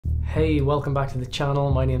Hey, welcome back to the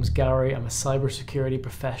channel. My name's Gary. I'm a cybersecurity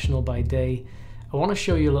professional by day. I want to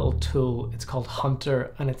show you a little tool. It's called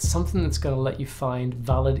Hunter, and it's something that's going to let you find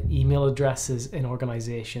valid email addresses in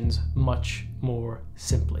organizations much more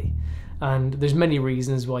simply. And there's many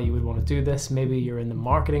reasons why you would want to do this. Maybe you're in the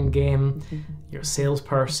marketing game, you're a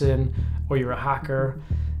salesperson, or you're a hacker.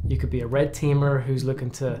 You could be a red teamer who's looking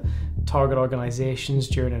to target organizations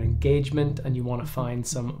during an engagement and you want to find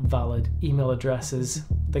some valid email addresses,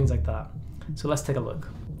 things like that. So let's take a look.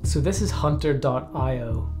 So this is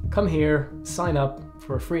hunter.io. Come here, sign up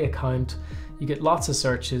for a free account. You get lots of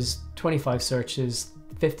searches, 25 searches,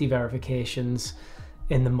 50 verifications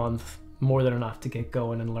in the month, more than enough to get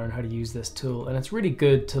going and learn how to use this tool. And it's really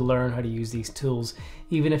good to learn how to use these tools,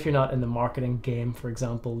 even if you're not in the marketing game, for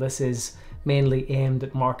example. This is mainly aimed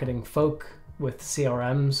at marketing folk with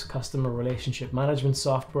CRMs, customer relationship management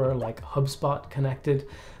software like HubSpot connected.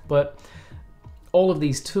 But all of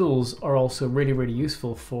these tools are also really, really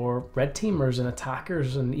useful for red teamers and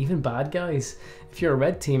attackers and even bad guys. If you're a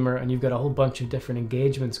red teamer and you've got a whole bunch of different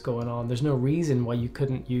engagements going on, there's no reason why you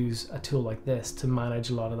couldn't use a tool like this to manage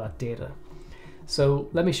a lot of that data. So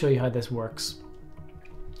let me show you how this works.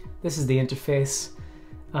 This is the interface,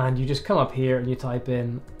 and you just come up here and you type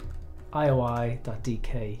in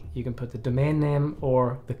ioi.dk. You can put the domain name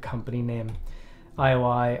or the company name.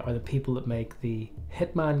 IOI are the people that make the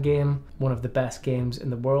Hitman game, one of the best games in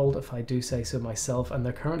the world, if I do say so myself, and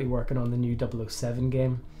they're currently working on the new 007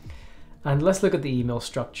 game. And let's look at the email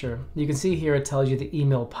structure. You can see here it tells you the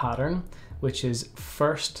email pattern, which is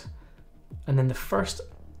first, and then the first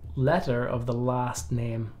letter of the last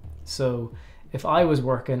name. So if I was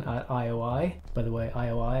working at IOI, by the way,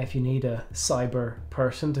 IOI, if you need a cyber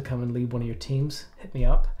person to come and lead one of your teams, hit me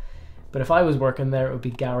up. But if I was working there, it would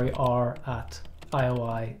be Gary R at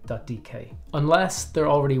ioi.dk. Unless there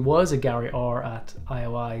already was a Gary R at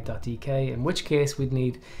ioi.dk, in which case we'd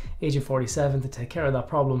need Agent 47 to take care of that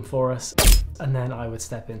problem for us, and then I would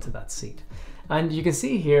step into that seat. And you can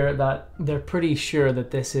see here that they're pretty sure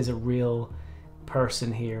that this is a real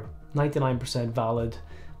person here. 99% valid,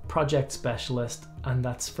 project specialist, and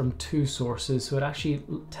that's from 2 sources. So it actually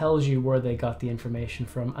tells you where they got the information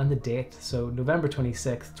from and the date. So November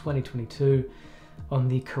 26th, 2022. On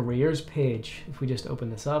the careers page, if we just open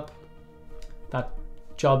this up, that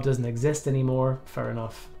job doesn't exist anymore. Fair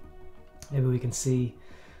enough. Maybe we can see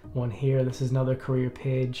one here. This is another career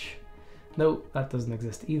page. No, that doesn't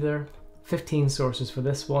exist either. 15 sources for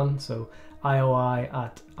this one. So IOI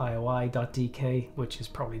at ioi.dk, which is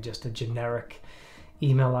probably just a generic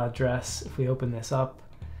email address. If we open this up,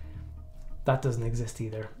 that doesn't exist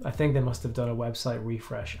either. I think they must have done a website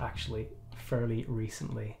refresh actually fairly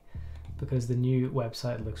recently, because the new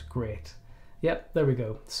website looks great. Yep, there we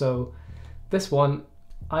go. So this one,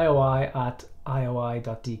 IOI at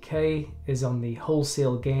ioi.dk, is on the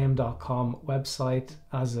wholesalegame.com website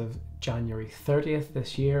as of January 30th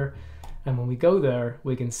this year. And when we go there,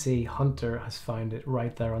 we can see Hunter has found it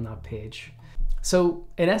right there on that page. So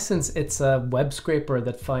in essence, it's a web scraper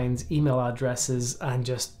that finds email addresses and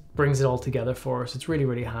just brings it all together for us. It's really,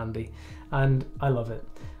 really handy, and I love it.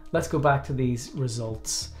 Let's go back to these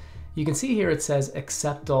results. You can see here it says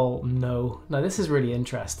accept all, no. Now this is really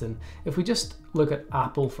interesting. If we just look at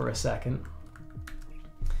Apple for a second,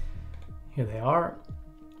 here they are.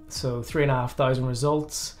 So 3,500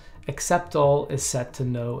 results. Accept all is set to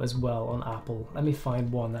no as well on Apple. Let me find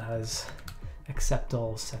one that has accept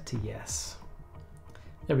all set to yes.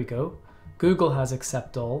 There we go. Google has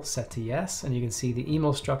accept all set to yes, and you can see the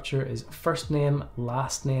email structure is first name,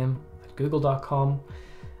 last name at google.com.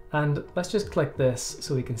 And let's just click this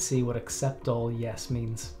so we can see what accept all yes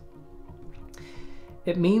means.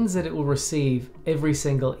 It means that it will receive every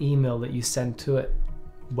single email that you send to it,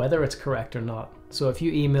 whether it's correct or not. So if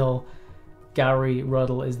you email Gary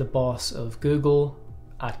Ruddle is the boss of Google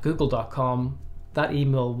at google.com, that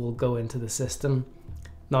email will go into the system.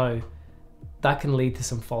 Now, that can lead to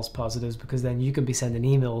some false positives, because then you can be sending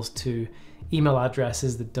emails to email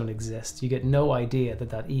addresses that don't exist. You get no idea that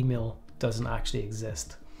that email doesn't actually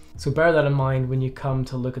exist. So bear that in mind when you come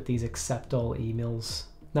to look at these accept all emails.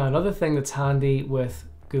 Now, another thing that's handy with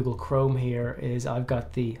Google Chrome here is I've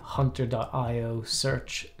got the hunter.io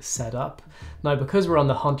search set up. Now, because we're on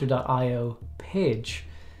the hunter.io page,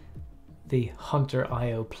 the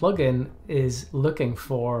hunter.io plugin is looking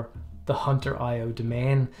for the hunter.io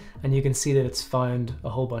domain, and you can see that it's found a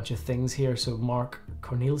whole bunch of things here. So Mark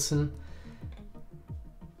Cornelissen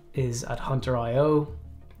is at hunter.io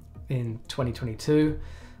in 2022.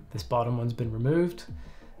 This bottom one's been removed.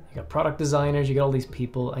 You got product designers, you got all these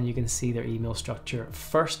people, and you can see their email structure.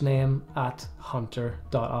 First name at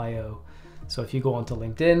hunter.io. So if you go onto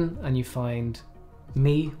LinkedIn and you find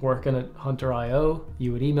me working at Hunter.io,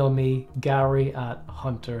 you would email me,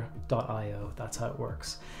 gary@hunter.io. That's how it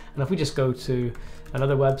works. And if we just go to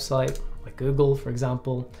another website, like Google, for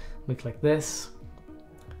example, we click this,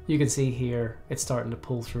 you can see here it's starting to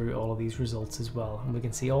pull through all of these results as well. And we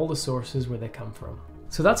can see all the sources where they come from.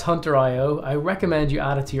 So that's Hunter.io. I recommend you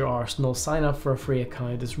add it to your arsenal, sign up for a free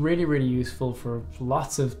account. It's really, really useful for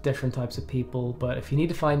lots of different types of people. But if you need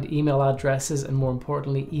to find email addresses and more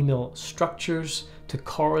importantly, email structures to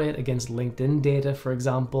correlate against LinkedIn data, for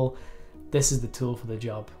example, this is the tool for the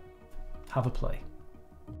job. Have a play.